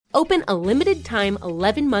Open a limited-time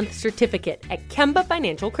 11-month certificate at Kemba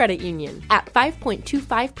Financial Credit Union. At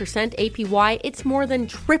 5.25% APY, it's more than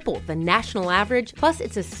triple the national average, plus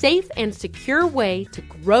it's a safe and secure way to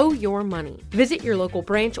grow your money. Visit your local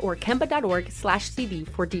branch or kemba.org/CD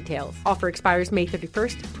for details. Offer expires May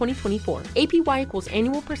 31st, 2024. APY equals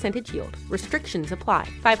annual percentage yield. Restrictions apply.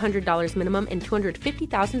 $500 minimum and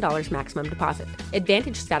 $250,000 maximum deposit.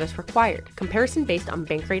 Advantage status required. Comparison based on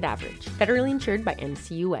bank rate average. Federally insured by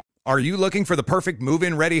NCUA. Are you looking for the perfect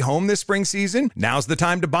move-in ready home this spring season? Now's the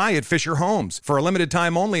time to buy at Fisher Homes. For a limited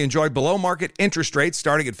time only, enjoy below-market interest rates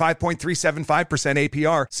starting at 5.375%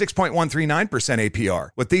 APR, 6.139% APR.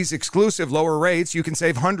 With these exclusive lower rates, you can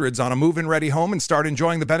save hundreds on a move-in ready home and start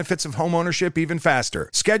enjoying the benefits of home ownership even faster.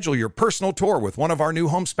 Schedule your personal tour with one of our new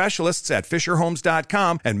home specialists at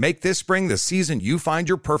FisherHomes.com and make this spring the season you find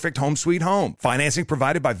your perfect home sweet home. Financing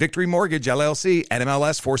provided by Victory Mortgage, LLC,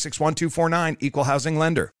 NMLS 461249, Equal Housing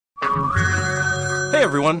Lender. Hey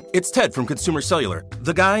everyone, it's Ted from Consumer Cellular,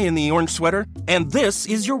 the guy in the orange sweater, and this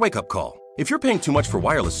is your wake-up call. If you're paying too much for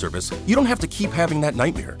wireless service, you don't have to keep having that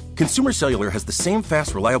nightmare. Consumer Cellular has the same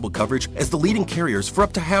fast, reliable coverage as the leading carriers for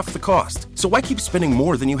up to half the cost. So why keep spending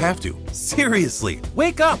more than you have to? Seriously,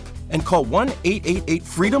 wake up and call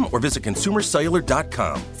 1-888-FREEDOM or visit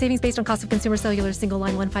consumercellular.com. Savings based on cost of Consumer Cellular single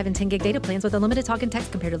line 1, 5, and 10 gig data plans with unlimited talk and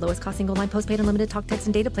text compared to lowest cost single line postpaid unlimited talk, text,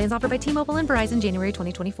 and data plans offered by T-Mobile and Verizon January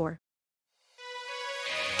 2024.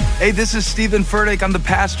 Hey, this is Stephen Furtick. I'm the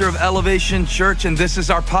pastor of Elevation Church, and this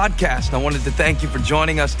is our podcast. I wanted to thank you for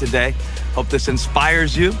joining us today. Hope this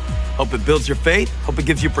inspires you. Hope it builds your faith. Hope it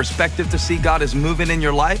gives you perspective to see God is moving in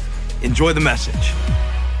your life. Enjoy the message.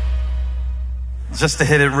 Just to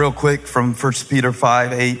hit it real quick from 1 Peter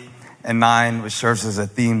 5, 8, and 9, which serves as a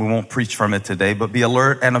theme. We won't preach from it today, but be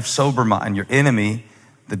alert and of sober mind. Your enemy,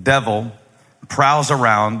 the devil, prowls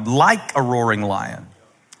around like a roaring lion.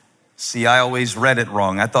 See, I always read it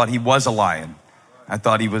wrong. I thought he was a lion. I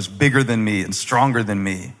thought he was bigger than me and stronger than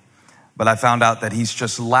me. But I found out that he's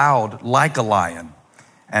just loud like a lion.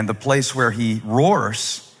 And the place where he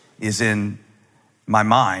roars is in my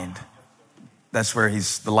mind. That's where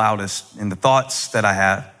he's the loudest, in the thoughts that I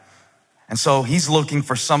have. And so he's looking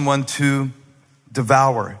for someone to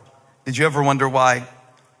devour. Did you ever wonder why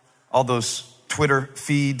all those Twitter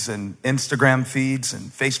feeds and Instagram feeds and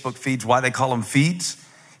Facebook feeds, why they call them feeds?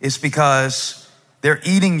 It's because they're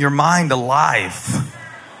eating your mind alive.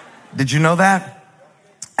 Did you know that?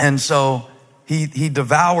 And so he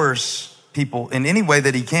devours people in any way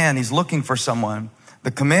that he can. He's looking for someone. The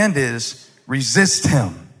command is resist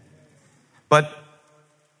him. But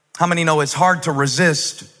how many know it's hard to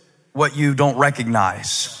resist what you don't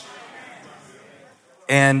recognize?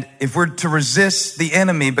 And if we're to resist the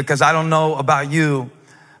enemy, because I don't know about you,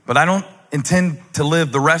 but I don't intend to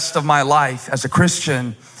live the rest of my life as a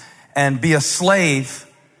Christian and be a slave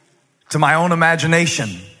to my own imagination.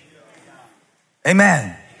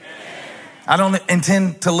 Amen. I don't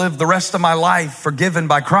intend to live the rest of my life forgiven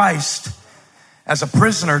by Christ as a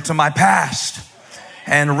prisoner to my past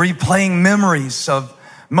and replaying memories of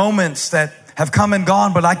moments that have come and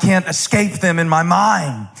gone, but I can't escape them in my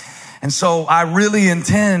mind. And so I really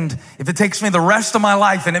intend, if it takes me the rest of my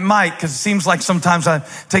life, and it might, because it seems like sometimes I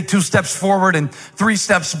take 2 steps forward and 3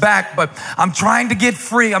 steps back, but I'm trying to get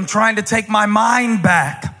free. I'm trying to take my mind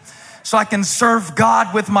back so I can serve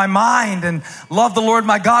God with my mind and love the Lord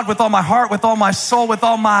my God with all my heart, with all my soul, with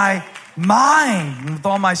all my mind, with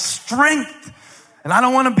all my strength. And I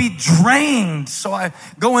don't want to be drained, so I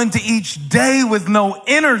go into each day with no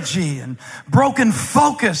energy and broken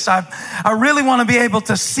focus. I really want to be able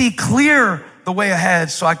to see clear the way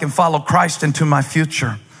ahead so I can follow Christ into my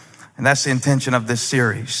future. And that's the intention of this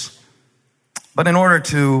series. But in order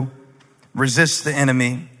to resist the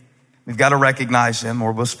enemy, we've got to recognize him,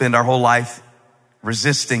 or we'll spend our whole life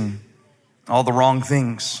resisting all the wrong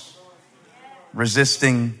things,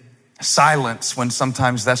 resisting silence when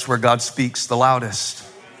sometimes that's where God speaks the loudest.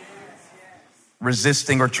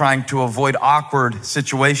 Resisting or trying to avoid awkward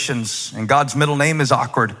situations. And God's middle name is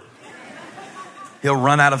awkward. He'll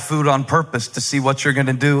run out of food on purpose to see what you're going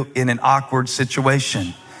to do in an awkward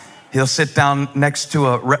situation. He'll sit down next to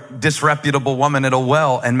a disreputable woman at a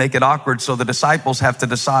well and make it awkward so the disciples have to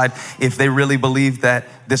decide if they really believe that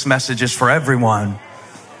this message is for everyone.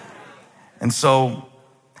 And so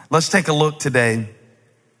let's take a look today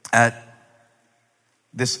at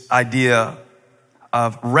this idea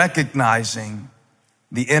of recognizing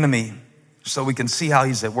the enemy so we can see how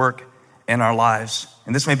he's at work in our lives.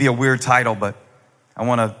 And this may be a weird title, but I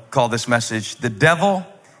want to call this message, The Devil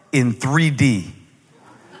in 3D.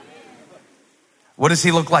 What does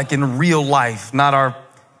he look like in real life? Not our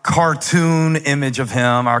cartoon image of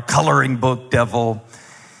him, our coloring book devil,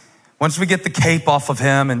 once we get the cape off of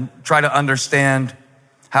him and try to understand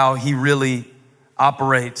how he really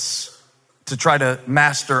operates to try to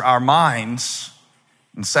master our minds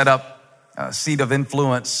and set up a seat of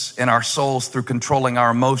influence in our souls through controlling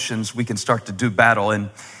our emotions, we can start to do battle. And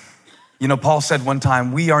Paul said one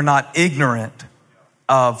time, we are not ignorant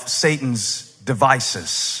of Satan's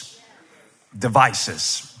devices.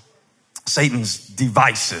 Satan's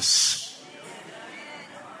devices.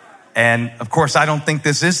 And of course, I don't think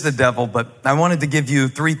this is the devil, but I wanted to give you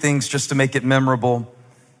 3 things just to make it memorable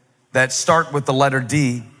that start with the letter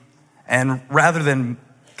D. And rather than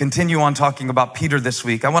continue on talking about Peter this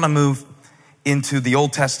week, I want to move into the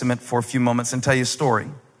Old Testament for a few moments and tell you a story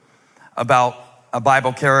about a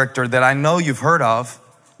Bible character that I know you've heard of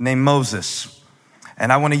named Moses.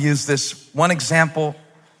 And I want to use this one example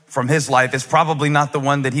from his life. It's probably not the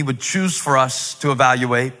one that he would choose for us to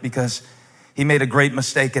evaluate because he made a great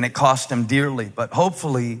mistake and it cost him dearly. But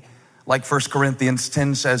hopefully, like 1 Corinthians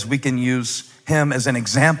 10 says, we can use him as an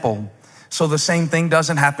example so the same thing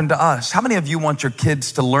doesn't happen to us. How many of you want your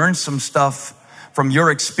kids to learn some stuff from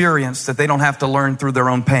your experience that they don't have to learn through their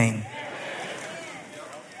own pain?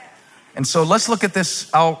 And so let's look at this.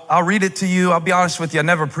 I'll read it to you. I'll be honest with you. I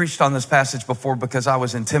never preached on this passage before because I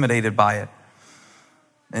was intimidated by it.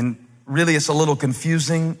 And really it's a little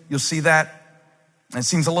confusing. You'll see that. It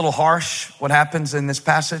seems a little harsh what happens in this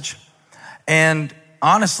passage. And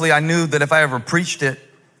honestly, I knew that if I ever preached it,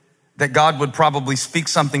 that God would probably speak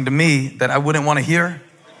something to me that I wouldn't want to hear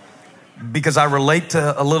because I relate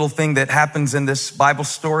to a little thing that happens in this Bible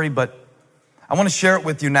story. But I want to share it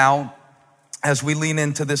with you now as we lean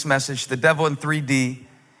into this message, the devil in 3D.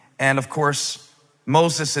 And of course,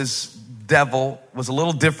 Moses' devil was a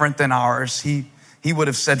little different than ours. He would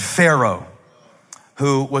have said Pharaoh,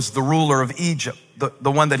 who was the ruler of Egypt,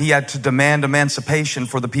 the one that he had to demand emancipation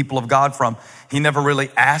for the people of God from. He never really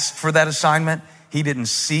asked for that assignment. He didn't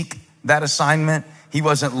seek that assignment. He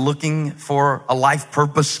wasn't looking for a life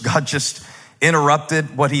purpose. God just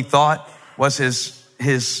interrupted what he thought was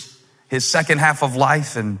his second half of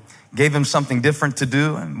life and gave him something different to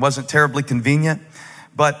do, and wasn't terribly convenient.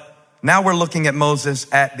 But now we're looking at Moses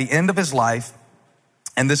at the end of his life.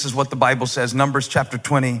 And this is what the Bible says, Numbers chapter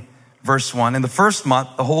 20, verse 1. In the first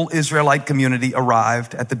month, the whole Israelite community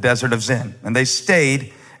arrived at the desert of Zin, and they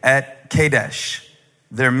stayed at Kadesh.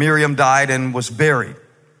 There Miriam died and was buried.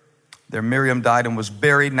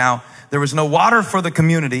 Now, there was no water for the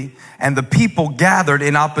community, and the people gathered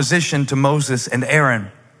in opposition to Moses and Aaron.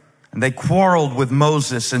 And they quarreled with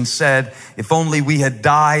Moses and said, if only we had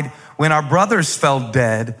died when our brothers fell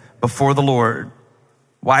dead before the Lord.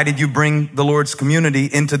 Why did you bring the Lord's community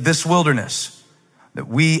into this wilderness, that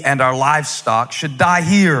we and our livestock should die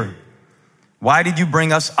here? Why did you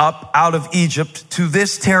bring us up out of Egypt to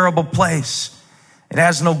this terrible place? It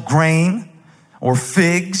has no grain or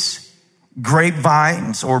figs,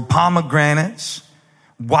 grapevines or pomegranates,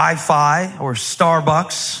 Wi-Fi or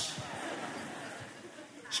Starbucks.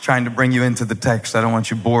 Just trying to bring you into the text. I don't want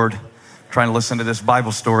you bored trying to listen to this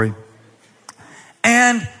Bible story.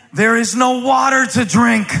 And there is no water to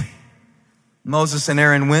drink. Moses and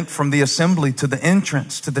Aaron went from the assembly to the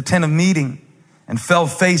entrance to the tent of meeting and fell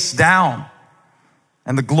face down.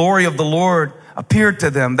 And the glory of the Lord appeared to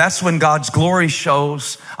them. That's when God's glory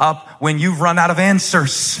shows up, when you've run out of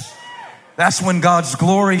answers. That's when God's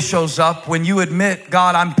glory shows up, when you admit,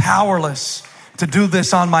 God, I'm powerless to do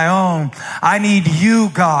this on my own. I need you,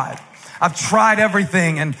 God. I've tried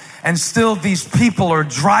everything and still these people are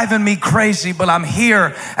driving me crazy, but I'm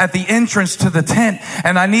here at the entrance to the tent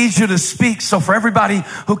and I need you to speak. So for everybody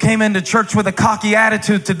who came into church with a cocky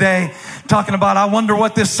attitude today, talking about, I wonder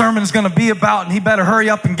what this sermon's going to be about, and he better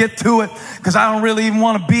hurry up and get to it because I don't really even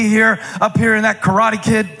want to be here up here in that Karate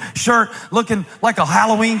Kid shirt looking like a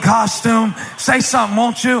Halloween costume. Say something,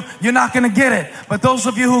 won't you? You're not going to get it. But those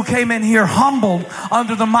of you who came in here humbled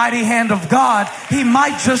under the mighty hand of God, he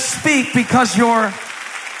might just speak because you're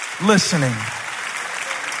listening.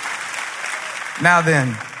 Now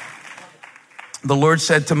then, the Lord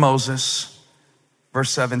said to Moses,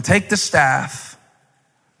 verse 7, take the staff,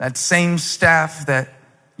 that same staff that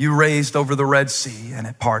you raised over the Red Sea and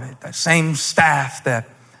it parted, that same staff that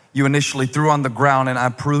you initially threw on the ground, and I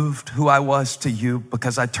proved who I was to you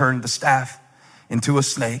because I turned the staff into a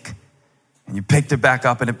snake and you picked it back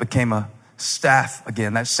up and it became a staff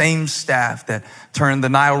again. That same staff that turned the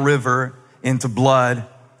Nile River into blood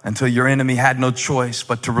until your enemy had no choice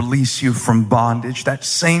but to release you from bondage. That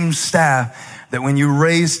same staff that when you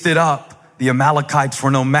raised it up, the Amalekites were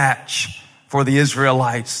no match for the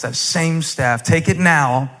Israelites. That same staff, take it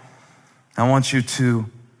now. I want you to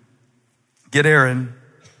get Aaron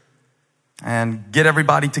and get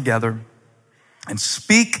everybody together and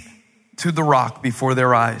speak to the rock before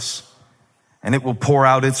their eyes, and it will pour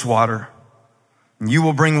out its water. And you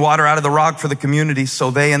will bring water out of the rock for the community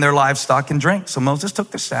so they and their livestock can drink. So Moses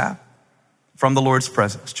took the staff from the Lord's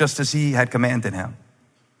presence, just as he had commanded him.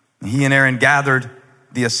 And he and Aaron gathered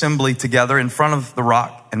the assembly together in front of the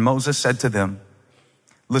rock, and Moses said to them,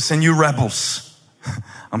 listen, you rebels. I'm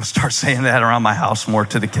gonna start saying that around my house more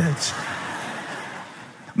to the kids.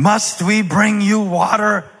 Must we bring you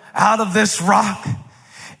water out of this rock?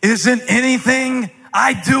 Isn't anything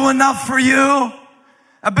I do enough for you?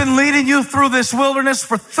 I've been leading you through this wilderness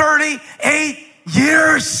for 38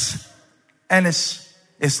 years. And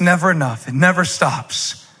it's never enough. It never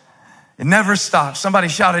stops. It never stops. Somebody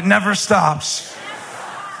shout, it never stops.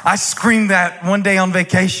 I screamed that one day on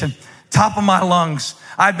vacation, top of my lungs.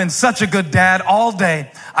 I've been such a good dad all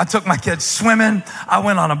day. I took my kids swimming. I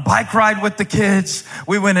went on a bike ride with the kids.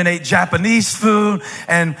 We went and ate Japanese food,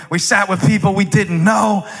 and we sat with people we didn't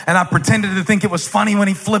know. And I pretended to think it was funny when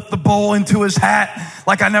he flipped the bowl into his hat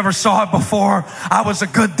like I never saw it before. I was a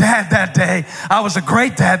good dad that day. I was a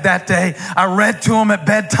great dad that day. I read to them at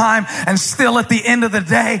bedtime, and still at the end of the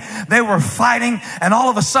day, they were fighting. And all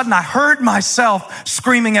of a sudden, I heard myself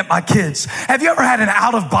screaming at my kids. Have you ever had an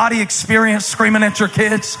out-of-body experience screaming at your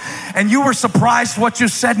kids? And you were surprised what you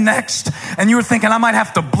said next, and you were thinking, I might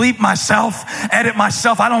have to bleep myself, edit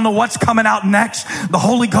myself. I don't know what's coming out next. The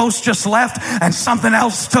Holy Ghost just left and something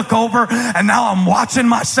else took over, and now I'm watching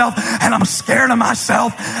myself and I'm scared of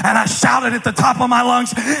myself, and I shouted at the top of my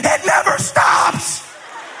lungs, it never stops.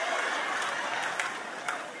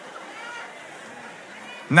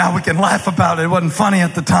 Now we can laugh about it. It wasn't funny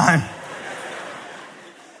at the time.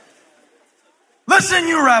 Listen,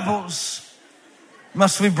 you rebels.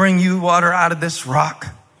 Must we bring you water out of this rock?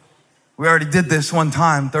 We already did this one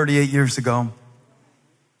time 38 years ago.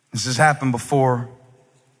 This has happened before.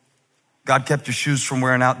 God kept your shoes from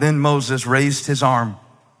wearing out. Then Moses raised his arm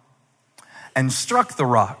and struck the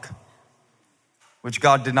rock, which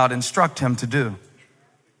God did not instruct him to do,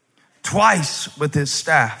 twice with his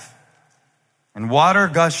staff. And water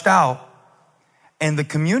gushed out, and the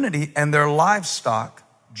community and their livestock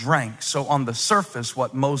drank. So on the surface,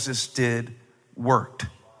 what Moses did worked.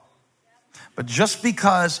 But just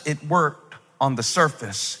because it worked on the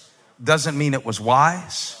surface doesn't mean it was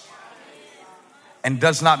wise, and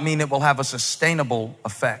does not mean it will have a sustainable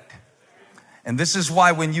effect. And this is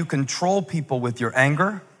why when you control people with your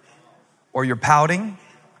anger or your pouting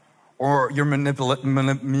or your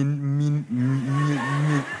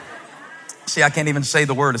see, I can't even say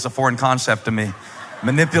the word. It's a foreign concept to me.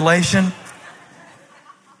 Manipulation.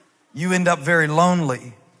 You end up very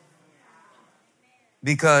lonely,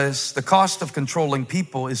 because the cost of controlling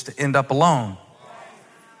people is to end up alone.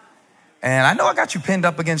 And I know I got you pinned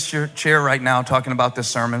up against your chair right now talking about this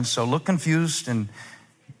sermon, so look confused and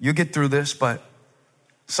you'll get through this. But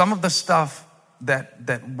some of the stuff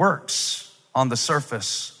that works on the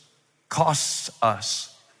surface costs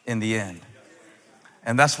us in the end.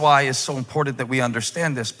 And that's why it's so important that we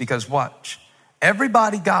understand this, because watch,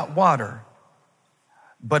 everybody got water,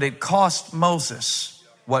 but it cost Moses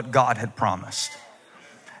what God had promised.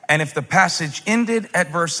 And if the passage ended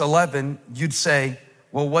at verse 11, you'd say,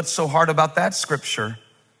 well, what's so hard about that scripture?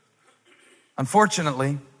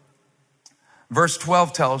 Unfortunately, verse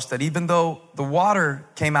 12 tells that even though the water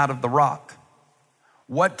came out of the rock,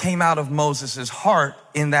 what came out of Moses' heart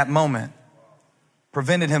in that moment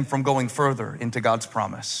prevented him from going further into God's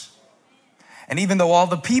promise. And even though all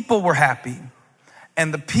the people were happy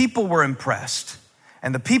and the people were impressed,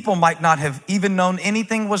 and the people might not have even known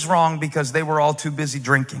anything was wrong because they were all too busy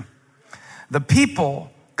drinking, the people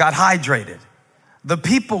got hydrated. The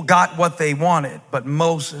people got what they wanted, but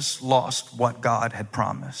Moses lost what God had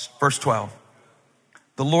promised. Verse 12,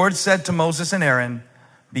 the Lord said to Moses and Aaron,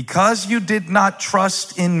 because you did not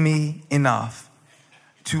trust in me enough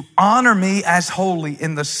to honor me as holy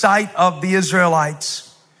in the sight of the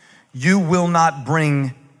Israelites, you will not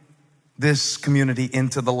bring this community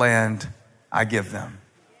into the land I give them.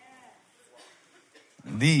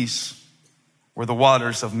 These were the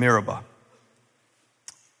waters of Meribah,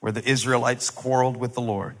 where the Israelites quarreled with the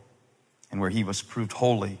Lord and where he was proved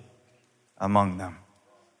holy among them.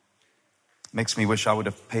 Makes me wish I would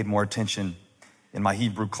have paid more attention in my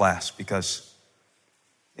Hebrew class, because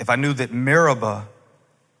if I knew that Meribah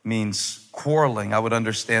means quarreling, I would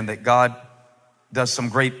understand that God does some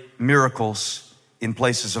great miracles in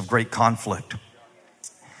places of great conflict.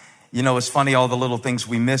 You know, it's funny, all the little things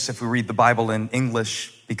we miss if we read the Bible in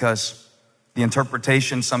English, because the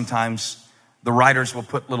interpretation, sometimes the writers will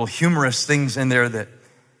put little humorous things in there that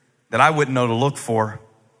that I wouldn't know to look for.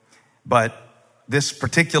 But this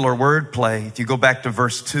particular word play, if you go back to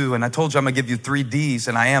verse 2, and I told you I'm going to give you 3 D's,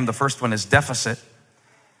 and I am. The first one is deficit,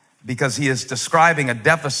 because he is describing a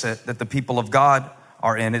deficit that the people of God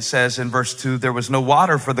are in. It says in verse 2, there was no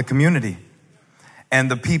water for the community,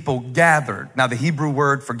 and the people gathered. Now, the Hebrew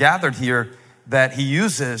word for gathered here that he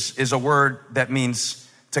uses is a word that means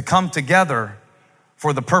to come together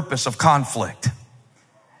for the purpose of conflict.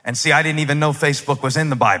 And see, I didn't even know Facebook was in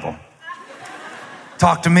the Bible.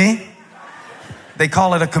 Talk to me. They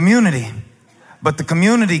call it a community, but the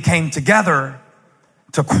community came together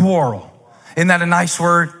to quarrel. Isn't that a nice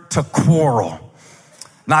word? To quarrel.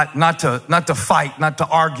 Not to fight, not to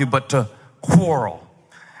argue, but to quarrel.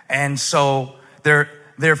 And so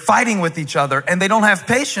they're fighting with each other, and they don't have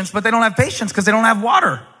patience, but they don't have patience because they don't have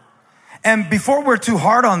water. And before we're too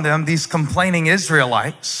hard on them, these complaining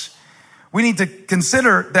Israelites, we need to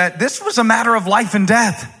consider that this was a matter of life and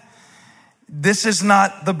death. This is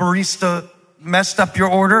not the barista messed up your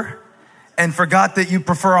order and forgot that you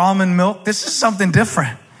prefer almond milk. This is something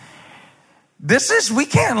different. We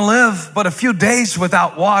can't live but a few days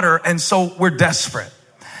without water, and so we're desperate.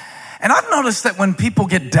 And I've noticed that when people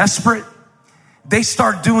get desperate, they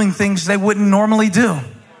start doing things they wouldn't normally do.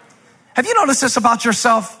 Have you noticed this about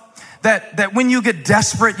yourself? That when you get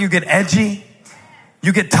desperate, you get edgy,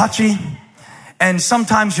 you get touchy, and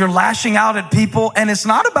sometimes you're lashing out at people, and it's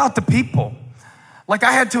not about the people. Like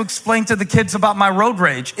I had to explain to the kids about my road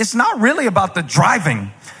rage. It's not really about the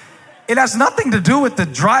driving. It has nothing to do with the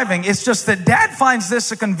driving. It's just that Dad finds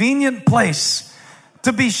this a convenient place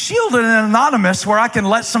to be shielded and anonymous where I can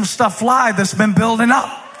let some stuff fly that's been building up.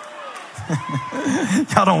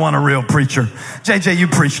 Y'all don't want a real preacher. JJ, you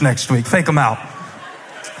preach next week. Fake them out.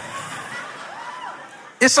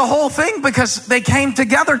 It's a whole thing because they came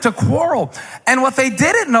together to quarrel. And what they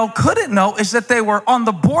couldn't know, is that they were on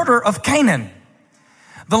the border of Canaan.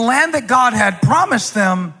 The land that God had promised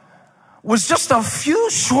them was just a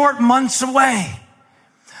few short months away.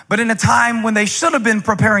 But in a time when they should have been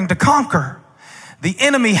preparing to conquer, the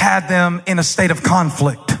enemy had them in a state of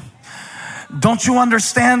conflict. Don't you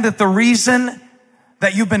understand that the reason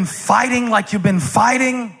that you've been fighting like you've been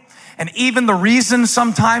fighting, and even the reason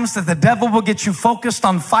sometimes that the devil will get you focused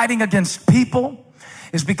on fighting against people,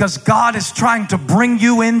 is because God is trying to bring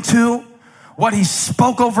you into what he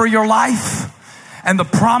spoke over your life and the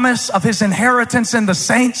promise of his inheritance in the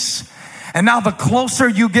saints. And now the closer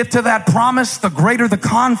you get to that promise, the greater the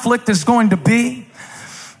conflict is going to be.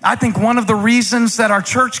 I think one of the reasons that our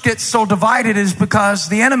church gets so divided is because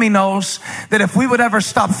the enemy knows that if we would ever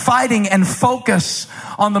stop fighting and focus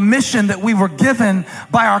on the mission that we were given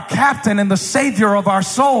by our captain and the savior of our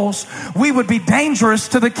souls, we would be dangerous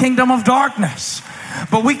to the kingdom of darkness.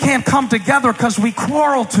 But we can't come together because we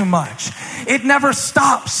quarrel too much. It never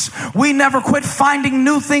stops. We never quit finding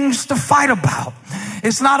new things to fight about.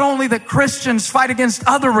 It's not only that Christians fight against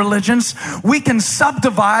other religions. We can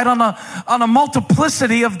subdivide on a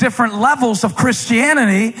multiplicity of different levels of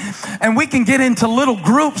Christianity, and we can get into little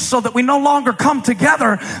groups so that we no longer come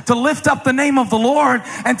together to lift up the name of the Lord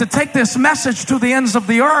and to take this message to the ends of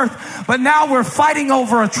the earth. But now we're fighting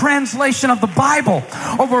over a translation of the Bible,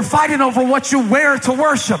 or we're fighting over what you wear to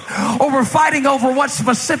worship, or we're fighting over what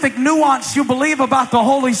specific nuance you believe about the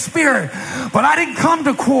Holy Spirit. But I didn't come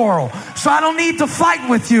to quarrel, so I don't need to fight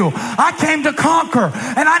with you. I came to conquer,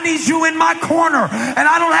 and I need you in my corner, and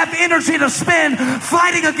I don't have energy to spend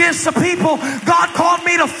fighting against the people God called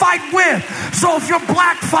me to fight with. So if you're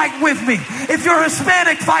black, fight with me. If you're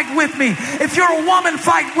Hispanic, fight with me. If you're a woman,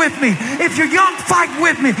 fight with me. If you're young, fight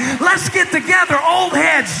with me. Let's get together, old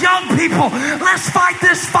heads, young people. Let's fight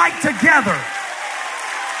this fight together.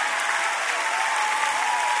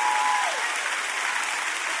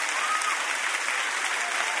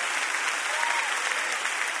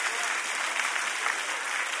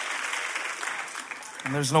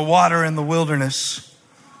 And there's no water in the wilderness.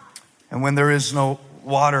 And when there is no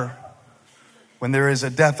water, when there is a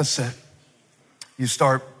deficit, you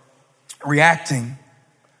start reacting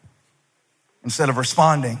instead of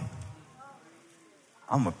responding.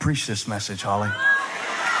 I'm going to preach this message, Holly.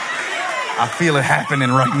 I feel it happening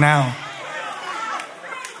right now.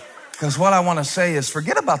 Because what I want to say is,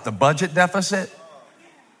 forget about the budget deficit.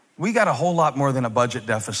 We got a whole lot more than a budget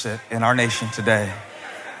deficit in our nation today.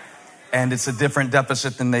 And it's a different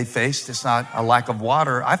deficit than they faced. It's not a lack of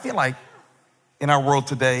water. I feel like in our world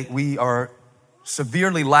today, we are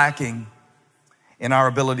severely lacking in our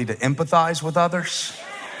ability to empathize with others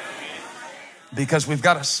because we've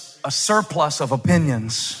got a surplus of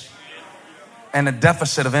opinions and a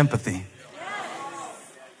deficit of empathy.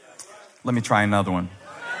 Let me try another one.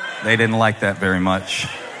 They didn't like that very much.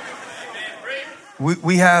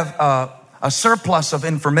 We have a surplus of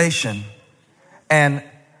information and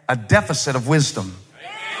a deficit of wisdom.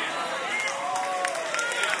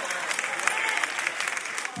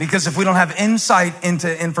 Because if we don't have insight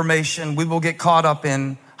into information, we will get caught up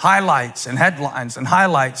in highlights and headlines and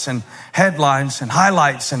highlights and headlines and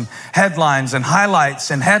highlights and headlines and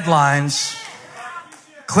highlights and headlines,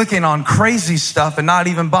 clicking on crazy stuff and not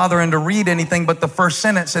even bothering to read anything but the first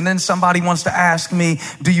sentence. And then somebody wants to ask me,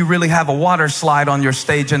 do you really have a water slide on your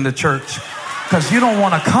stage in the church? Because you don't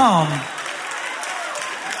want to come.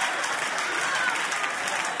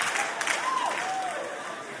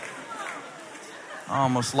 I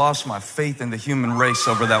almost lost my faith in the human race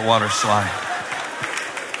over that water slide.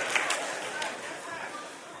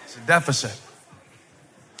 It's a deficit.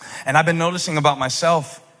 And I've been noticing about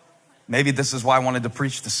myself, maybe this is why I wanted to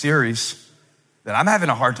preach the series, that I'm having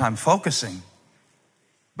a hard time focusing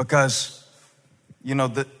because, you know,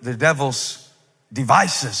 the devil's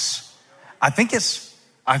devices. I think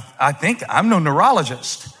I'm no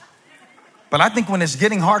neurologist, but I think when it's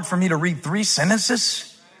getting hard for me to read 3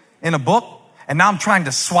 sentences in a book, and now I'm trying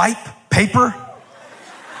to swipe paper.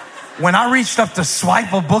 When I reached up to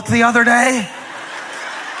swipe a book the other day,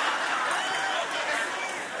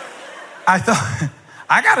 I thought,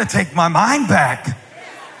 I got to take my mind back.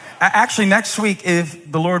 Actually, next week, if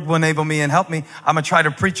the Lord will enable me and help me, I'm going to try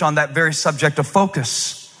to preach on that very subject of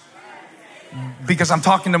focus. Because I'm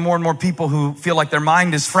talking to more and more people who feel like their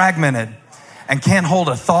mind is fragmented and can't hold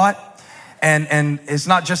a thought. And it's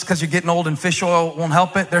not just because you're getting old and fish oil won't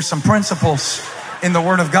help it. There's some principles in the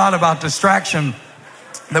Word of God about distraction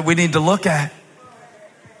that we need to look at.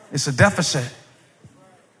 It's a deficit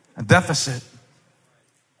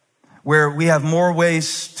where we have more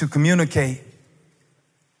ways to communicate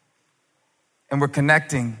and we're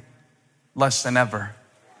connecting less than ever.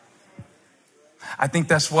 I think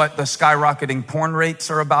that's what the skyrocketing porn rates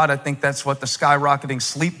are about. I think that's what the skyrocketing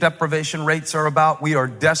sleep deprivation rates are about. We are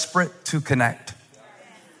desperate to connect.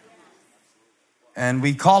 And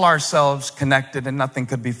we call ourselves connected, and nothing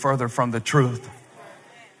could be further from the truth.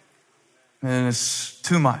 And it's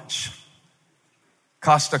too much.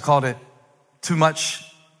 Costa called it too much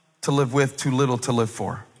to live with, too little to live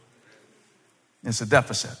for. It's a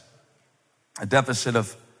deficit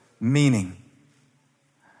of meaning.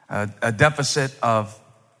 A deficit of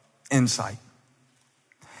insight.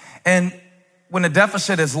 And when a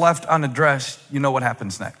deficit is left unaddressed, you know what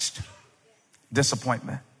happens next.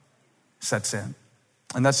 Disappointment sets in.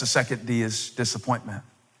 And that's the second D, is disappointment.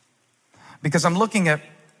 Because I'm looking at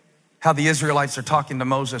how the Israelites are talking to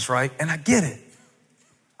Moses, right? And I get it.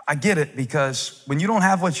 I get it, because when you don't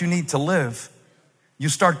have what you need to live, you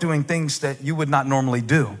start doing things that you would not normally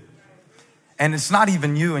do. And it's not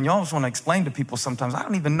even you, and you always want to explain to people sometimes, I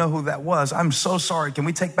don't even know who that was. I'm so sorry. Can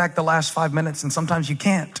we take back the last 5 minutes? And sometimes you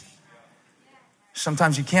can't.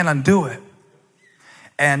 Sometimes you can't undo it.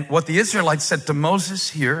 And what the Israelites said to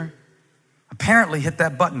Moses here apparently hit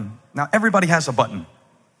that button. Now, everybody has a button.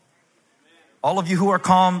 All of you who are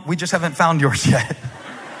calm, we just haven't found yours yet.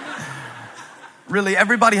 Really,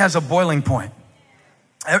 everybody has a boiling point.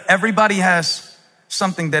 Everybody has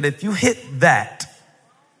something that if you hit that,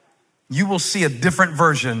 you will see a different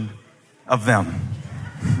version of them.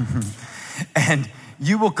 And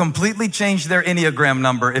you will completely change their Enneagram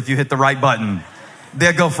number if you hit the right button.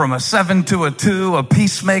 They'll go from a 7 to a 2, a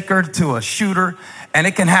peacemaker to a shooter, and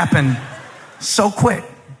it can happen so quick.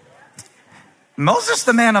 Moses,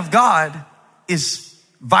 the man of God, is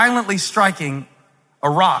violently striking a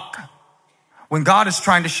rock when God is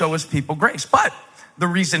trying to show his people grace. But the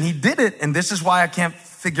reason he did it, and this is why I can't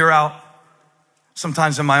figure out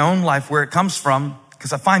sometimes in my own life where it comes from,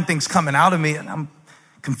 because I find things coming out of me and I'm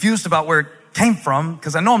confused about where it came from,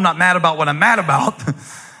 because I know I'm not mad about what I'm mad about,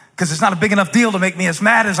 because it's not a big enough deal to make me as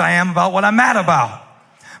mad as I am about what I'm mad about.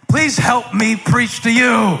 Please help me preach to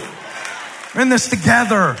you. We're in this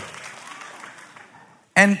together.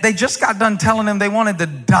 And they just got done telling him they wanted to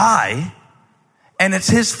die, and it's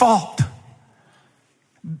his fault.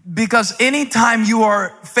 Because anytime you are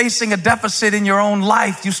facing a deficit in your own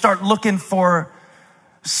life, you start looking for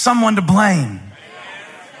someone to blame.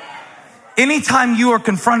 Anytime you are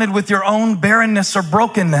confronted with your own barrenness or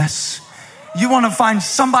brokenness, you want to find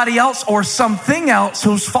somebody else or something else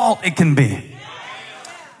whose fault it can be.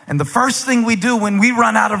 And the first thing we do when we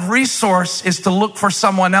run out of resource is to look for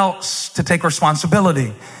someone else to take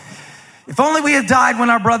responsibility. If only we had died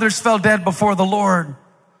when our brothers fell dead before the Lord.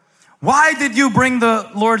 Why did you bring the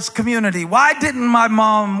Lord's community? Why didn't my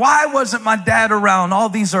mom? Why wasn't my dad around? All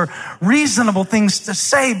these are reasonable things to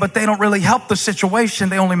say, but they don't really help the situation.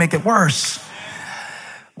 They only make it worse.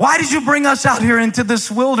 Why did you bring us out here into this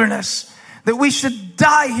wilderness? that we should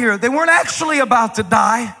die here. They weren't actually about to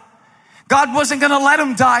die. God wasn't going to let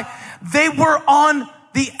them die. They were on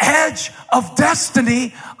the edge of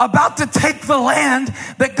destiny, about to take the land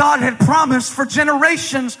that God had promised for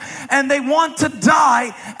generations, and they want to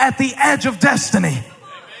die at the edge of destiny.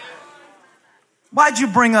 Why'd you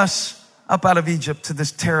bring us up out of Egypt to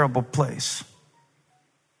this terrible place?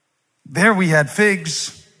 There we had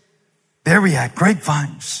figs. There we had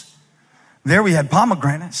grapevines. There we had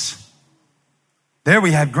pomegranates. There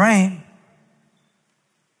we had grain.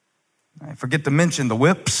 I forget to mention the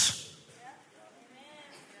whips.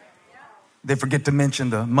 They forget to mention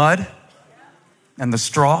the mud and the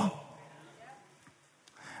straw.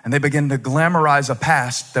 And they begin to glamorize a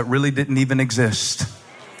past that really didn't even exist.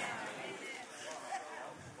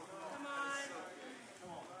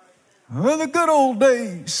 Oh, the good old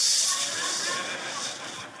days.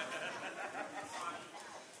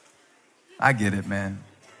 I get it, man.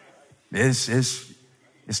 It's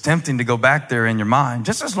tempting to go back there in your mind,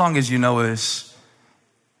 just as long as you know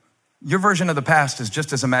your version of the past is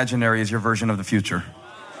just as imaginary as your version of the future.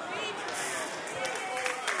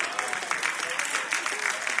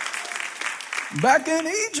 Back in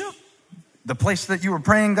Egypt, the place that you were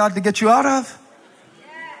praying God to get you out of.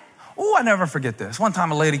 Oh, I never forget this. One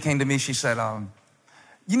time a lady came to me, she said,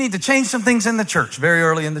 you need to change some things in the church, very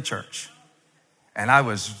early in the church. And I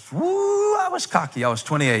was cocky. I was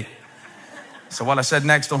 28. So what I said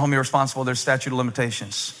next, don't hold me responsible. There's statute of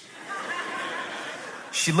limitations.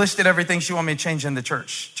 She listed everything she wanted me to change in the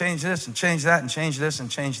church. Change this and change that and change this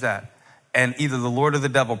and change that. And either the Lord or the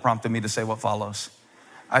devil prompted me to say what follows.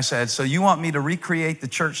 I said, so you want me to recreate the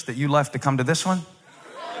church that you left to come to this one?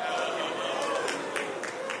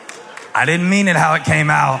 I didn't mean it how it came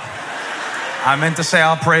out. I meant to say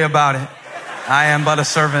I'll pray about it. I am but a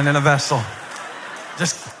servant and a vessel.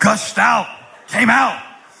 Just gushed out, came out.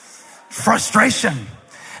 Frustration.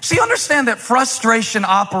 See, understand that frustration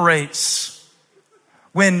operates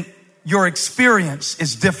when your experience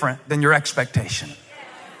is different than your expectation.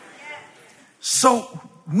 So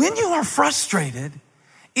when you are frustrated,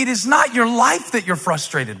 it is not your life that you're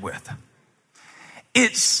frustrated with.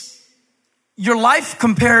 It's your life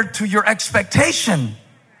compared to your expectation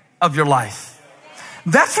of your life.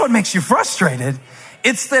 That's what makes you frustrated.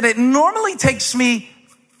 It's that it normally takes me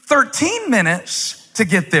 13 minutes to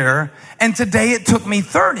get there, and today it took me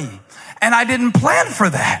 30. And I didn't plan for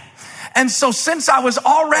that. And so since I was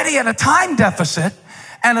already at a time deficit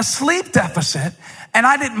and a sleep deficit, and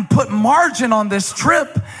I didn't put margin on this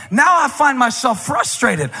trip, now I find myself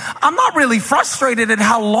frustrated. I'm not really frustrated at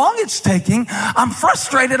how long it's taking. I'm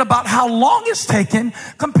frustrated about how long it's taken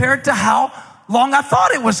compared to how long I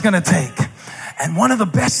thought it was going to take. And one of the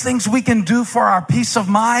best things we can do for our peace of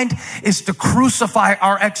mind is to crucify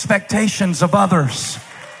our expectations of others.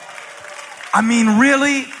 I mean,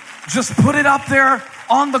 really, just put it up there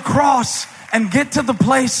on the cross and get to the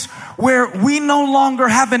place where we no longer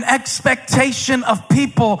have an expectation of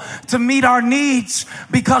people to meet our needs,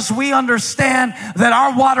 because we understand that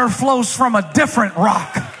our water flows from a different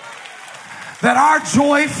rock, that our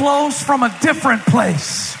joy flows from a different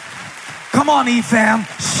place. Come on, E-Fam,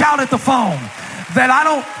 shout at the phone. That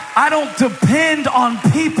I don't depend on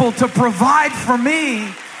people to provide for me.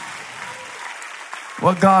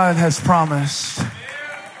 What God has promised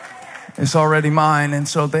is already mine. And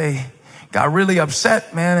so they got really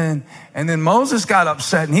upset, man. And then Moses got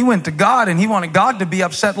upset, and he went to God, and he wanted God to be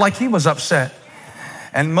upset like he was upset.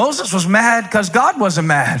 And Moses was mad because God wasn't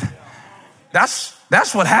mad. That's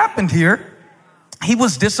what happened here. He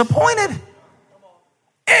was disappointed.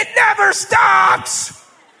 It never stops.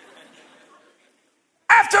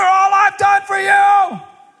 After all I've done for you.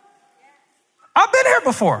 I've been here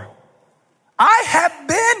before. I have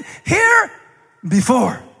been here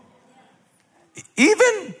before.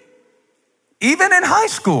 Even in high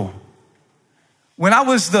school, when I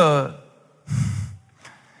was the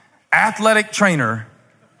athletic trainer,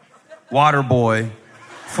 water boy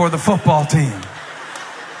for the football team,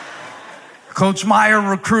 Coach Meyer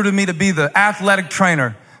recruited me to be the athletic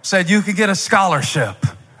trainer, said you could get a scholarship.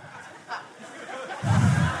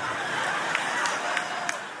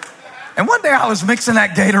 And one day I was mixing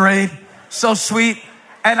that Gatorade, so sweet,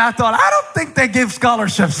 and I thought, I don't think they give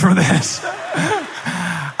scholarships for this.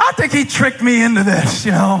 I think he tricked me into this,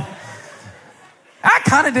 you know. I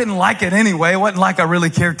kind of didn't like it anyway. It wasn't like I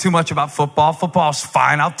really cared too much about football. Football's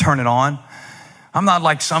fine. I'll turn it on. I'm not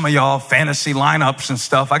like some of y'all fantasy lineups and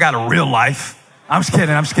stuff. I got a real life. I'm just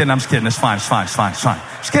kidding. It's fine. Just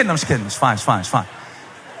kidding. It's fine.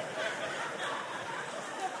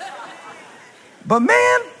 But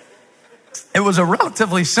man, it was a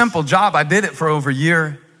relatively simple job. I did it for over a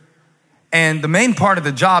year. And the main part of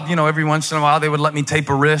the job, every once in a while they would let me tape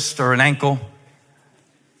a wrist or an ankle.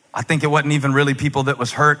 I think it wasn't even really people that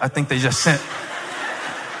was hurt. I think they just sent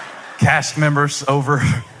cast members over.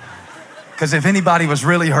 Because if anybody was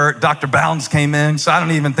really hurt, Dr. Bounds came in. So I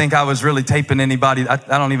don't even think I was really taping anybody. I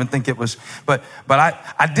don't even think it was. But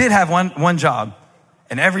I did have one job.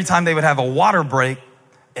 And every time they would have a water break,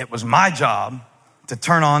 it was my job to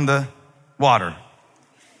turn on the water.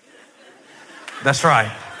 That's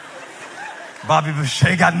right. Bobby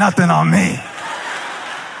Boucher got nothing on me.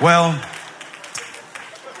 Well,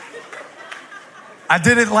 I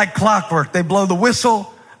did it like clockwork. They blow the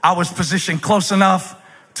whistle. I was positioned close enough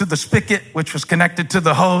to the spigot, which was connected to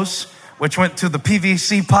the hose, which went to the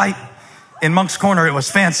PVC pipe. In Moncks Corner, it was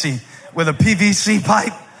fancy with a PVC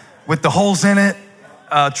pipe with the holes in it,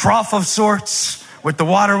 a trough of sorts, with the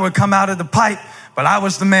water would come out of the pipe. But I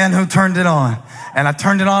was the man who turned it on. And I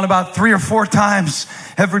turned it on about 3 or 4 times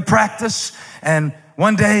every practice. And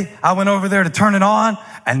one day I went over there to turn it on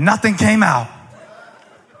and nothing came out.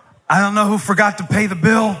 I don't know who forgot to pay the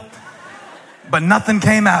bill, but nothing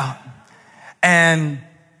came out. And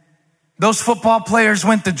those football players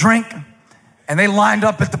went to drink and they lined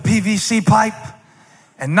up at the PVC pipe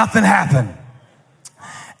and nothing happened.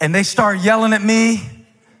 And they started yelling at me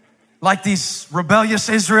like these rebellious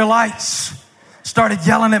Israelites, started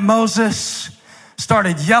yelling at Moses,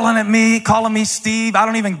 started yelling at me, calling me Steve. I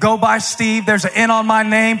don't even go by Steve. There's an N on my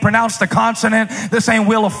name. Pronounce the consonant. This ain't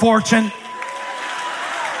Wheel of Fortune.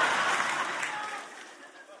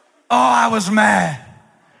 Oh, I was mad.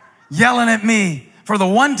 Yelling at me for the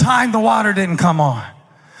one time the water didn't come on.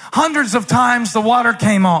 Hundreds of times the water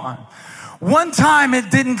came on. One time it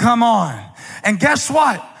didn't come on. And guess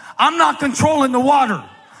what? I'm not controlling the water.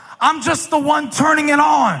 I'm just the one turning it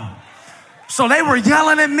on. So they were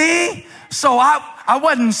yelling at me. So I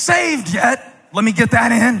wasn't saved yet. Let me get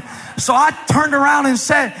that in. So I turned around and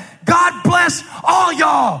said, God bless all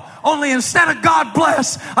y'all. Only instead of God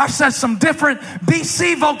bless, I said some different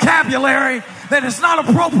BC vocabulary that is not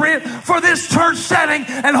appropriate for this church setting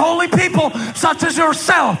and holy people such as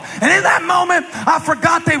yourself. And in that moment, I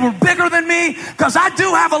forgot they were bigger than me, because I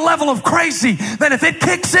do have a level of crazy that if it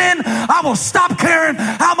kicks in, I will stop caring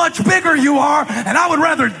how much bigger you are, and I would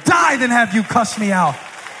rather die than have you cuss me out.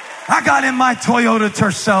 I got in my Toyota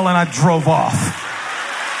Tercel and I drove off.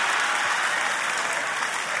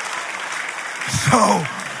 So,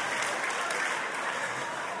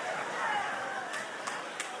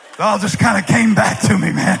 it all just kind of came back to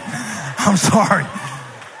me, man. I'm sorry.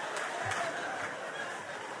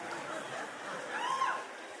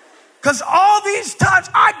 Because all these times,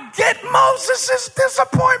 I get Moses'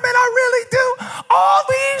 disappointment. I really do. All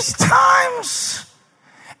these times.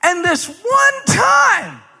 And this one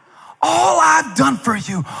time, all I've done for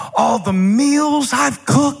you, all the meals I've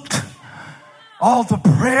cooked, all the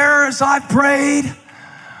prayers I prayed,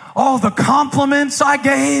 all the compliments I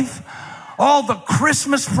gave, all the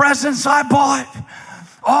Christmas presents I bought,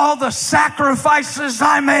 all the sacrifices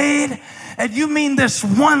I made, and you mean this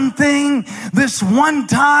one thing, this one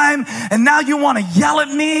time, and now you want to yell at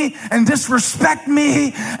me and disrespect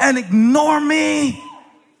me and ignore me?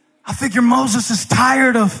 I figure Moses is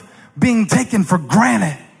tired of being taken for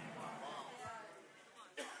granted.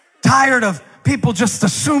 Tired of people just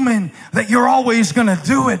assuming that you're always going to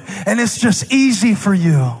do it and it's just easy for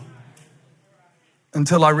you.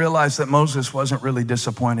 Until I realized that Moses wasn't really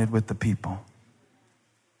disappointed with the people.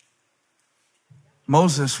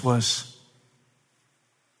 Moses was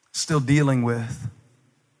still dealing with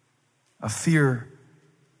a fear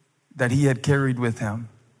that he had carried with him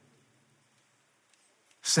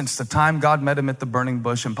since the time God met him at the burning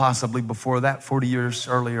bush, and possibly before that, 40 years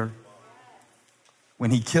earlier,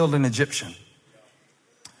 when he killed an Egyptian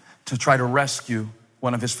to try to rescue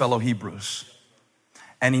one of his fellow Hebrews.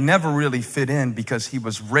 And he never really fit in because he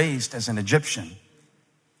was raised as an Egyptian,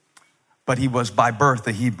 but he was by birth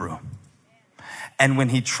a Hebrew. And when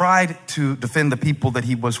he tried to defend the people that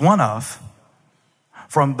he was one of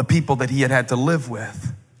from the people that he had to live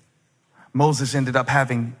with, Moses ended up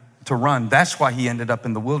having to run. That's why he ended up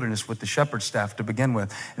in the wilderness with the shepherd's staff to begin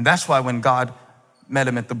with. And that's why when God met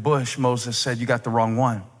him at the bush, Moses said, you got the wrong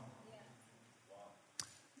one.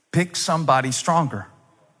 Pick somebody stronger.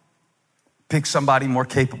 Pick somebody more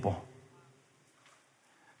capable.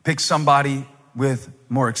 Pick somebody with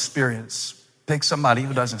more experience. Pick somebody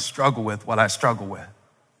who doesn't struggle with what I struggle with.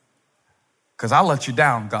 Because I'll let you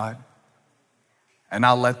down, God. And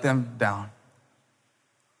I'll let them down.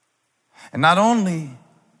 And not only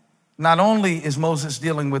is Moses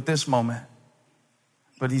dealing with this moment,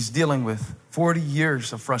 but he's dealing with 40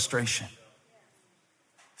 years of frustration.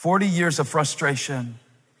 40 years of frustration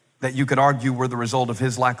that you could argue were the result of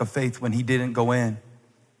his lack of faith when he didn't go in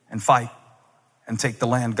and fight and take the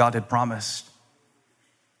land God had promised.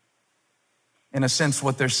 In a sense,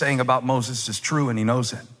 what they're saying about Moses is true, and he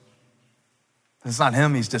knows it. It's not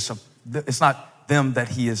him it's not them that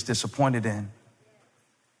he is disappointed in.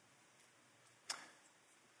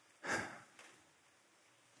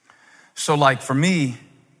 So like for me,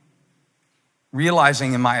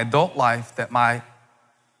 realizing in my adult life that my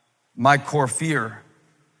core fear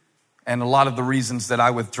and a lot of the reasons that I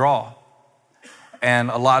withdraw and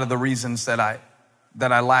a lot of the reasons that I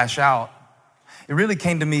lash out, it really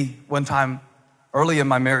came to me one time early in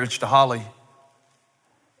my marriage to Holly.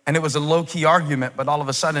 And it was a low-key argument, but all of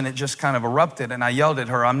a sudden it just kind of erupted, and I yelled at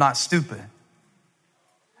her, "I'm not stupid.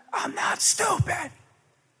 I'm not stupid.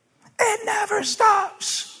 It never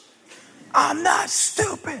stops. I'm not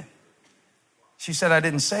stupid." She said, "I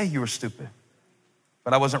didn't say you were stupid."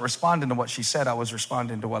 But I wasn't responding to what she said. I was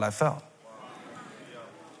responding to what I felt.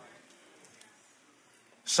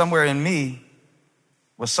 Somewhere in me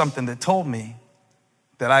was something that told me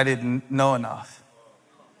that I didn't know enough.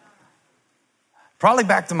 Probably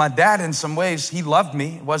back to my dad in some ways. He loved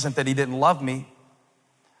me. It wasn't that he didn't love me,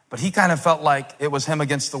 but he kind of felt like it was him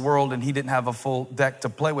against the world and he didn't have a full deck to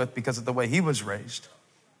play with because of the way he was raised.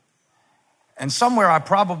 And somewhere I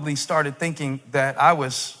probably started thinking that I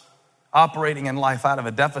was operating in life out of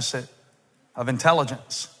a deficit of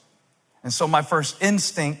intelligence. And so my first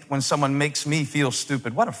instinct when someone makes me feel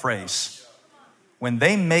stupid, what a phrase. When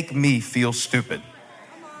they make me feel stupid.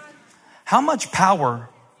 How much power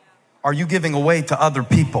are you giving away to other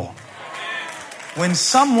people? When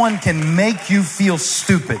someone can make you feel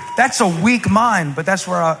stupid, that's a weak mind, but that's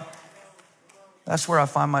where I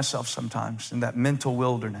find myself sometimes, in that mental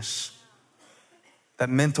wilderness. That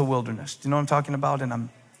mental wilderness. Do you know what I'm talking about? And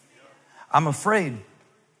I'm afraid.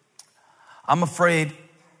 I'm afraid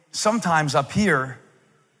sometimes up here,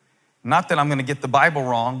 not that I'm going to get the Bible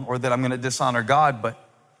wrong or that I'm going to dishonor God, but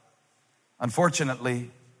unfortunately,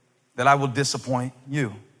 that I will disappoint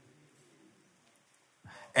you.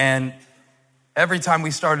 And every time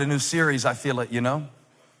we start a new series, I feel it,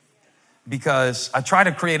 because I try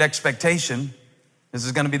to create expectation. This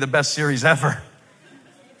is going to be the best series ever.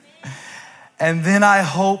 And then I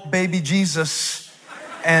hope baby Jesus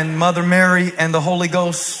and Mother Mary and the Holy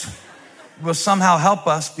Ghost will somehow help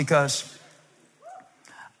us, because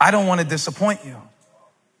I don't want to disappoint you.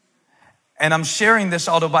 And I'm sharing this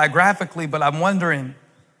autobiographically, but I'm wondering,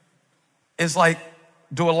 is like,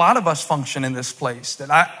 do a lot of us function in this place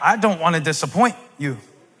that I don't want to disappoint you?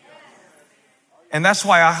 And that's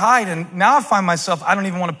why I hide. And now I find myself, I don't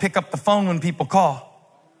even want to pick up the phone when people call.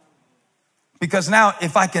 Because now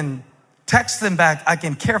if I can text them back, I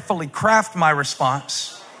can carefully craft my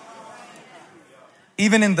response.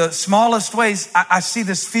 Even in the smallest ways, I see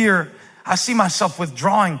this fear. I see myself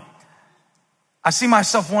withdrawing. I see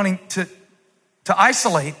myself wanting to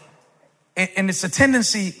isolate. And it's a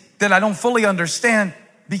tendency that I don't fully understand,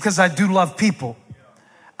 because I do love people.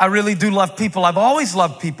 I really do love people. I've always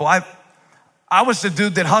loved people. I was the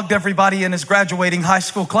dude that hugged everybody in his graduating high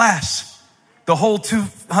school class. The whole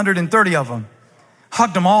 230 of them.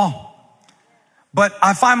 Hugged them all. But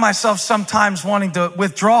I find myself sometimes wanting to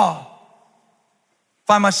withdraw.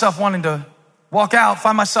 Find myself wanting to walk out.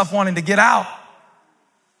 Find myself wanting to get out.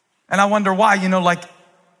 And I wonder why,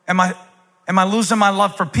 am I losing my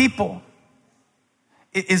love for people?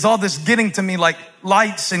 Is all this getting to me, like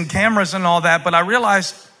lights and cameras and all that? But I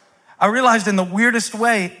realized in the weirdest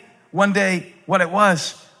way one day what it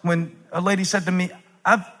was when a lady said to me,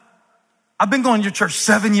 I've been going to your church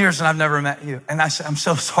 7 years and I've never met you. And I said, I'm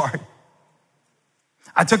so sorry.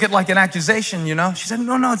 I took it like an accusation, She said,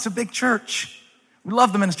 no, it's a big church. We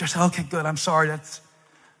love the minister. I said, okay, good. I'm sorry.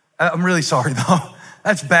 I'm really sorry though.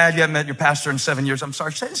 That's bad. You haven't met your pastor in 7 years. I'm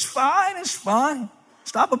sorry. She said, it's fine.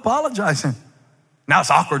 Stop apologizing. Now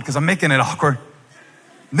it's awkward because I'm making it awkward.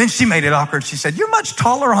 And then she made it awkward. She said, you're much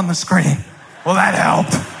taller on the screen. Well, that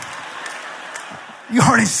helped. You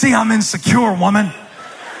already see I'm insecure, woman.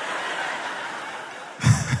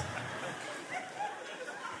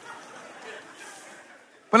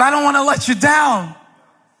 But I don't want to let you down.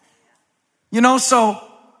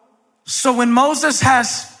 So when Moses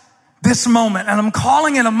has this moment, and I'm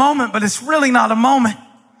calling it a moment, but it's really not a moment.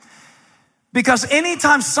 Because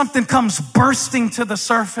anytime something comes bursting to the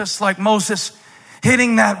surface, like Moses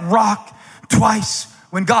hitting that rock twice,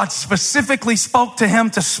 when God specifically spoke to him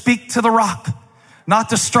to speak to the rock, not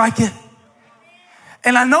to strike it.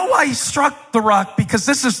 And I know why he struck the rock, because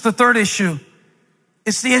this is the third issue.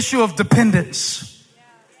 It's the issue of dependence.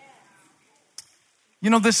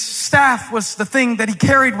 This staff was the thing that he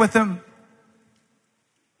carried with him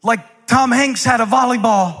Like Tom Hanks had a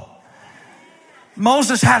volleyball,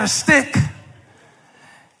 Moses had a stick.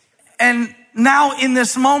 And now in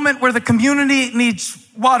this moment where the community needs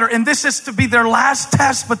water, and this is to be their last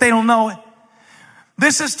test, but they don't know it.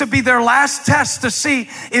 This is to be their last test to see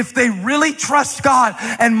if they really trust God,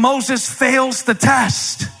 and Moses fails the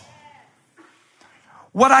test.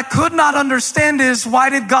 What I could not understand is, why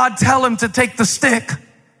did God tell him to take the stick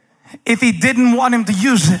if he didn't want him to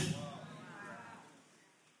use it?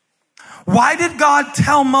 Why did God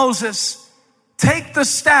tell Moses, take the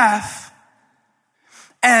staff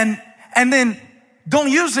and then don't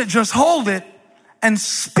use it, just hold it and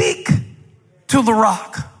speak to the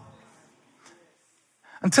rock?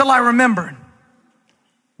 Until I remembered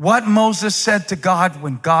what Moses said to God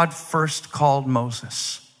when God first called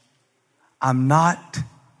Moses. I'm not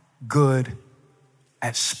good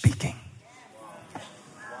at speaking.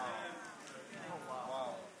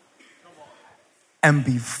 And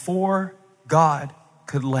before God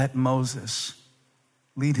could let Moses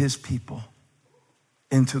lead his people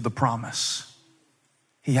into the promise,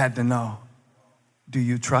 he had to know, do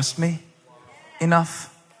you trust me enough?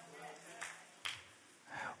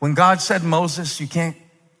 When God said, Moses, you can't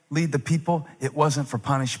lead the people, it wasn't for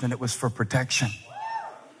punishment, it was for protection.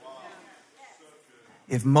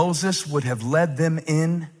 If Moses would have led them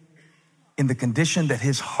in the condition that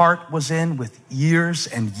his heart was in, with years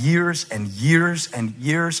and years and years and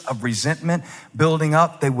years of resentment building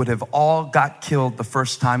up, they would have all got killed the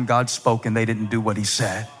first time God spoke and they didn't do what he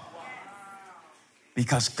said.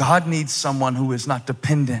 Because God needs someone who is not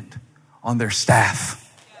dependent on their staff.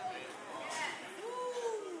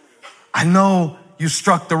 I know you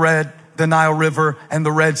struck the Nile River and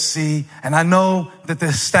the Red Sea, and I know that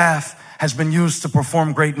this staff has been used to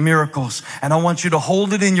perform great miracles, and I want you to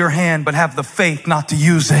hold it in your hand, but have the faith not to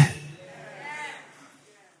use it.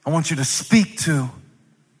 I want you to speak to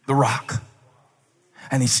the rock.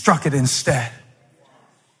 And he struck it instead.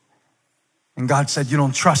 And God said, you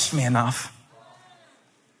don't trust me enough.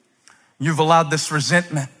 You've allowed this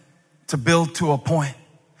resentment to build to a point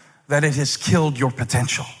that it has killed your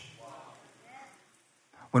potential.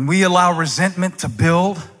 When we allow resentment to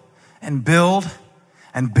build and build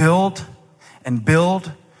and build and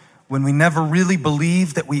build, when we never really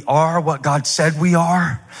believe that we are what God said we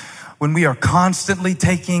are, when we are constantly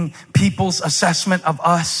taking people's assessment of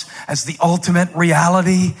us as the ultimate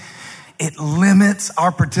reality, it limits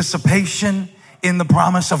our participation in the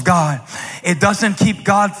promise of God. It doesn't keep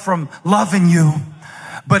God from loving you,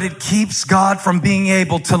 but it keeps God from being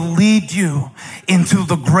able to lead you into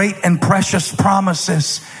the great and precious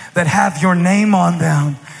promises that have your name on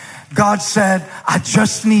them. God said, I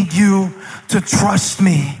just need you to trust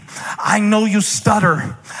me. I know you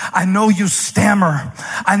stutter. I know you stammer.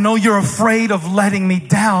 I know you're afraid of letting me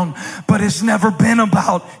down, but it's never been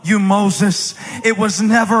about you, Moses. It was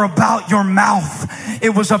never about your mouth.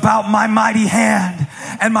 It was about my mighty hand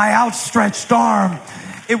and my outstretched arm.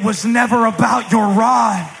 It was never about your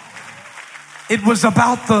rod. It was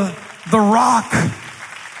about the rock.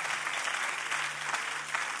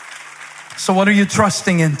 So what are you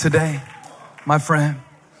trusting in today, my friend?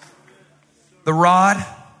 The rod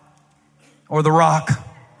or the rock?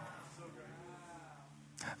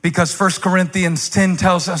 Because 1 Corinthians 10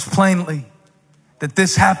 tells us plainly that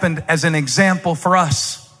this happened as an example for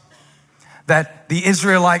us. That the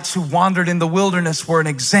Israelites who wandered in the wilderness were an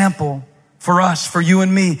example for us, for you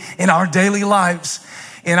and me, in our daily lives,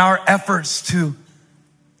 in our efforts to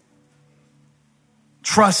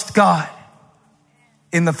trust God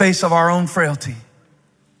in the face of our own frailty.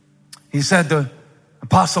 He said, the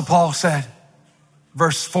Apostle Paul said,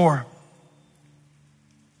 verse 4,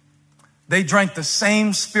 they drank the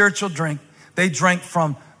same spiritual drink. They drank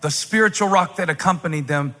from the spiritual rock that accompanied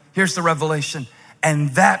them. Here's the revelation. And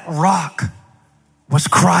that rock was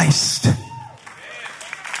Christ.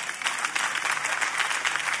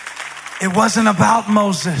 It wasn't about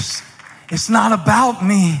Moses. It's not about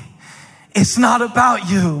me. It's not about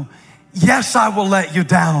you. Yes, I will let you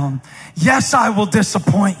down. Yes, I will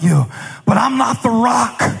disappoint you, but I'm not the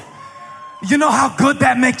rock. You know how good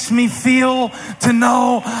that makes me feel to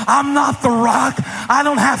know I'm not the rock. I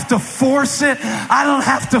don't have to force it. I don't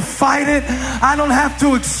have to fight it. I don't have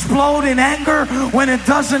to explode in anger when it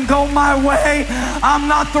doesn't go my way. I'm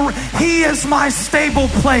not He is my stable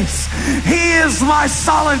place. He is my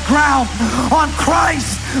solid ground. On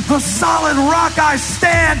Christ, the solid rock I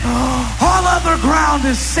stand. All other ground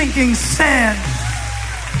is sinking sand.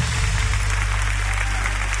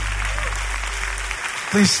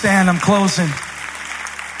 Please stand, I'm closing.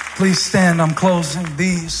 Please stand, I'm closing.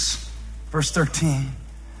 These, verse 13,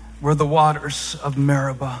 were the waters of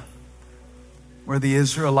Meribah. where the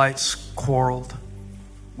Israelites quarreled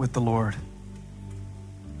with the Lord.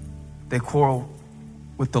 They quarreled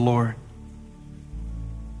with the Lord.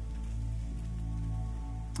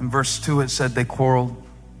 In verse 2, it said they quarreled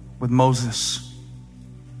with Moses,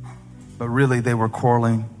 but really they were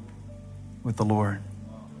quarreling with the Lord.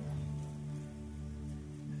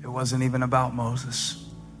 It wasn't even about Moses.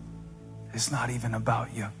 It's not even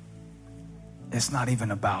about you. It's not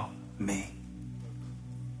even about me.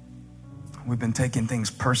 We've been taking things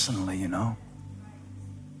personally, you know,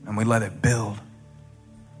 and we let it build,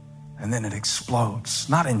 and then it explodes.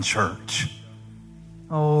 Not in church.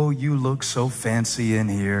 Oh, you look so fancy in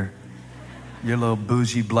here. Your little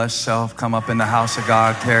bougie blessed self come up in the house of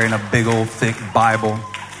God carrying a big old thick Bible.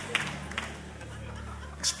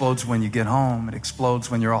 Explodes when you get home. It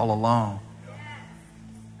explodes when you're all alone.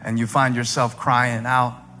 And you find yourself crying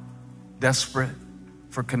out, desperate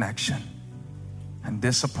for connection and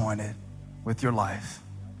disappointed with your life.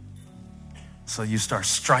 So you start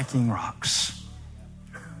striking rocks.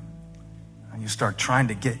 And you start trying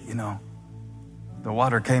to get, the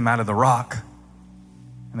water came out of the rock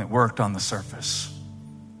and it worked on the surface.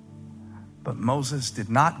 But Moses did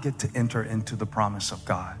not get to enter into the promise of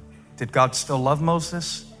God. Did God still love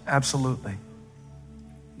Moses? Absolutely.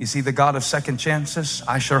 You see, the God of second chances?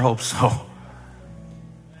 I sure hope so.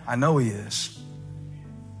 I know he is.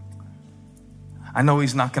 I know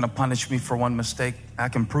he's not going to punish me for one mistake. I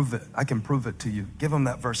can prove it. I can prove it to you. Give him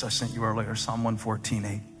that verse I sent you earlier, Psalm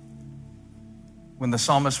 114:8. When the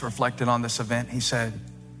psalmist reflected on this event, he said,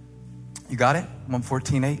 you got it?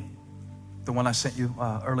 114:8? The one I sent you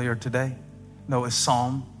earlier today? No, it's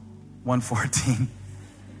Psalm 114,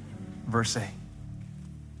 verse 8.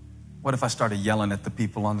 What if I started yelling at the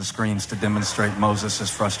people on the screens to demonstrate Moses'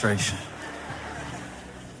 frustration?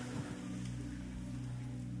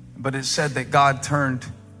 But it said that God turned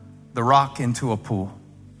the rock into a pool,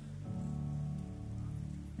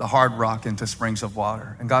 the hard rock into springs of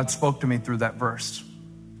water. And God spoke to me through that verse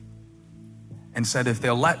and said, if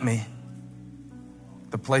they'll let me,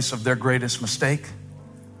 the place of their greatest mistake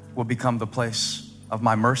will become the place of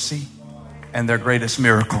my mercy and their greatest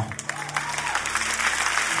miracle.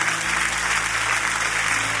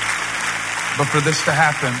 But for this to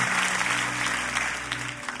happen,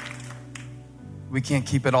 we can't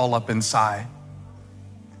keep it all up inside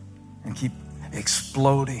and keep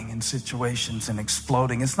exploding in situations and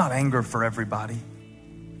exploding. It's not anger for everybody.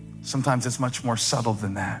 Sometimes it's much more subtle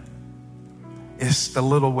than that. It's the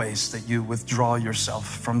little ways that you withdraw yourself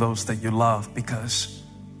from those that you love, because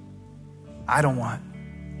I don't want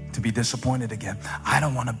to be disappointed again. I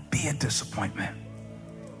don't want to be a disappointment.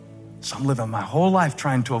 So I'm living my whole life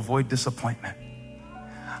trying to avoid disappointment.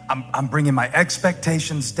 I'm bringing my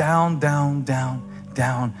expectations down, down, down,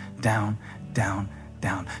 down, down, down,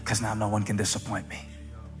 down, because now no one can disappoint me.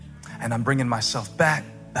 And I'm bringing myself back,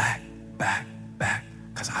 back, back, back,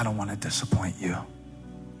 because I don't want to disappoint you.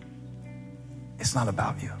 It's not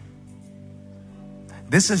about you.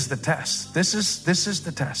 This is the test. This is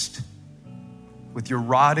the test. With your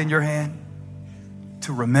rod in your hand,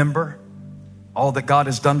 to remember all that God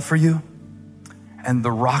has done for you, and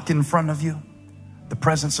the rock in front of you, the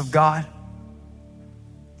presence of God.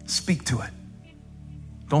 Speak to it.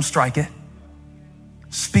 Don't strike it.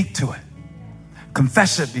 Speak to it.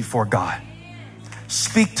 Confess it before God.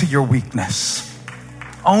 Speak to your weakness.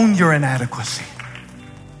 Own your inadequacy.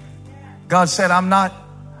 God said, I'm not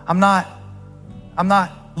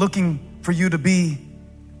looking for you to be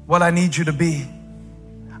what I need you to be.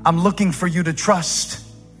 I'm looking for you to trust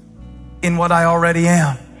in what I already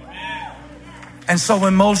am. And so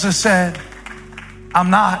when Moses said, I'm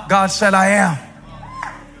not, God said, I am.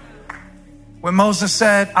 When Moses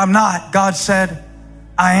said, I'm not, God said,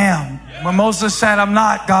 I am. When Moses said, I'm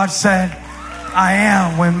not, God said, I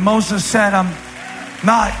am. When Moses said, I'm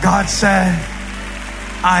not, God said,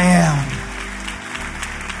 I am.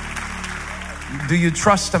 Do you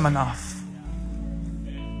trust him enough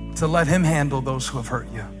to let him handle those who have hurt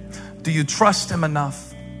you? Do you trust him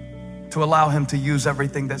enough to allow him to use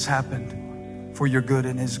everything that's happened for your good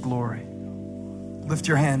and his glory? Lift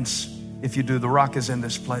your hands if you do. The rock is in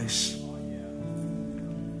this place.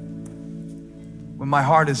 When my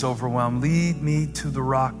heart is overwhelmed, lead me to the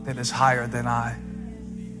rock that is higher than I.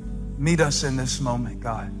 Meet us in this moment,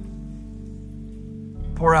 God.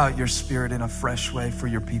 Pour out your spirit in a fresh way for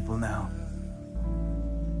your people now.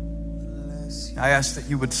 I ask that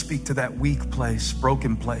you would speak to that weak place,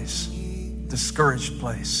 broken place, discouraged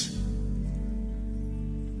place.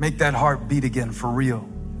 Make that heart beat again for real.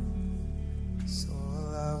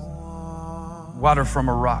 Water from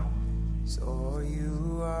a rock.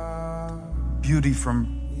 Beauty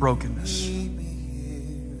from brokenness.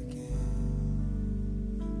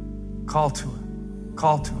 Call to him.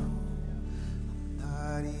 Call to him.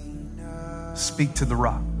 Speak to the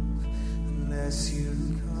rock.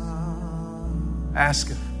 Ask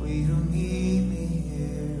him.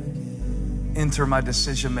 Enter my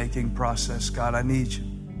decision-making process. God, I need you.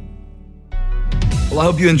 Well, I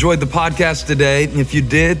hope you enjoyed the podcast today. If you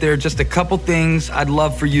did, there are just a couple things I'd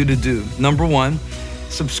love for you to do. Number one,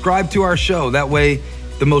 subscribe to our show. That way,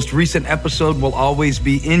 the most recent episode will always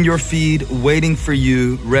be in your feed, waiting for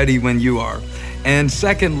you, ready when you are. And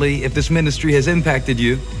secondly, if this ministry has impacted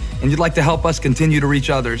you and you'd like to help us continue to reach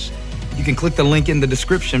others, you can click the link in the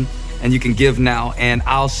description and you can give now. And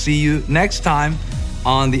I'll see you next time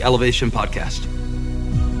on the Elevation Podcast.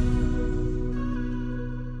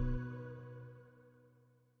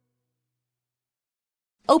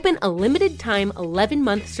 Open a limited-time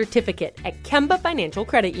 11-month certificate at Kemba Financial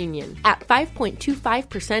Credit Union. At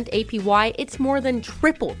 5.25% APY, it's more than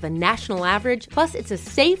triple the national average, plus it's a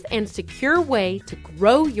safe and secure way to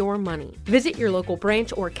grow your money. Visit your local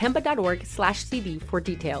branch or kemba.org/CD for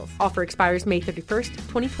details. Offer expires May 31st,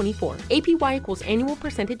 2024. APY equals annual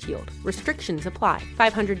percentage yield. Restrictions apply.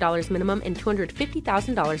 $500 minimum and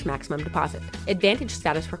 $250,000 maximum deposit. Advantage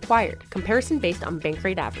status required. Comparison based on bank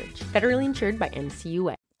rate average. Federally insured by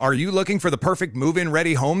NCUA. Are you looking for the perfect move-in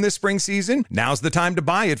ready home this spring season? Now's the time to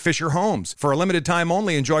buy at Fisher Homes. For a limited time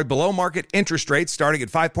only, enjoy below-market interest rates starting at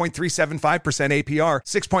 5.375% APR,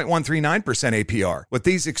 6.139% APR. With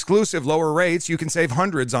these exclusive lower rates, you can save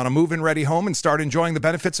hundreds on a move-in ready home and start enjoying the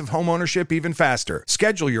benefits of home ownership even faster.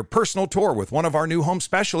 Schedule your personal tour with one of our new home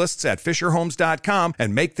specialists at FisherHomes.com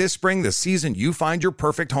and make this spring the season you find your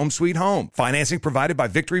perfect home sweet home. Financing provided by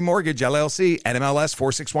Victory Mortgage, LLC, NMLS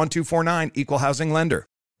 461249, Equal Housing Lender.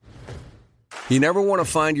 You never want to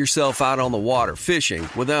find yourself out on the water fishing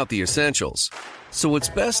without the essentials. So it's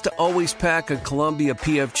best to always pack a Columbia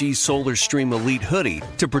PFG Solar Stream Elite hoodie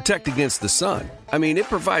to protect against the sun. I mean, it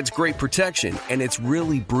provides great protection and it's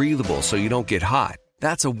really breathable so you don't get hot.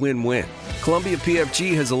 That's a win-win. Columbia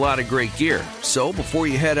PFG has a lot of great gear. So before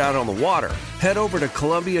you head out on the water, head over to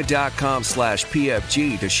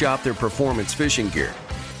Columbia.com/PFG to shop their performance fishing gear.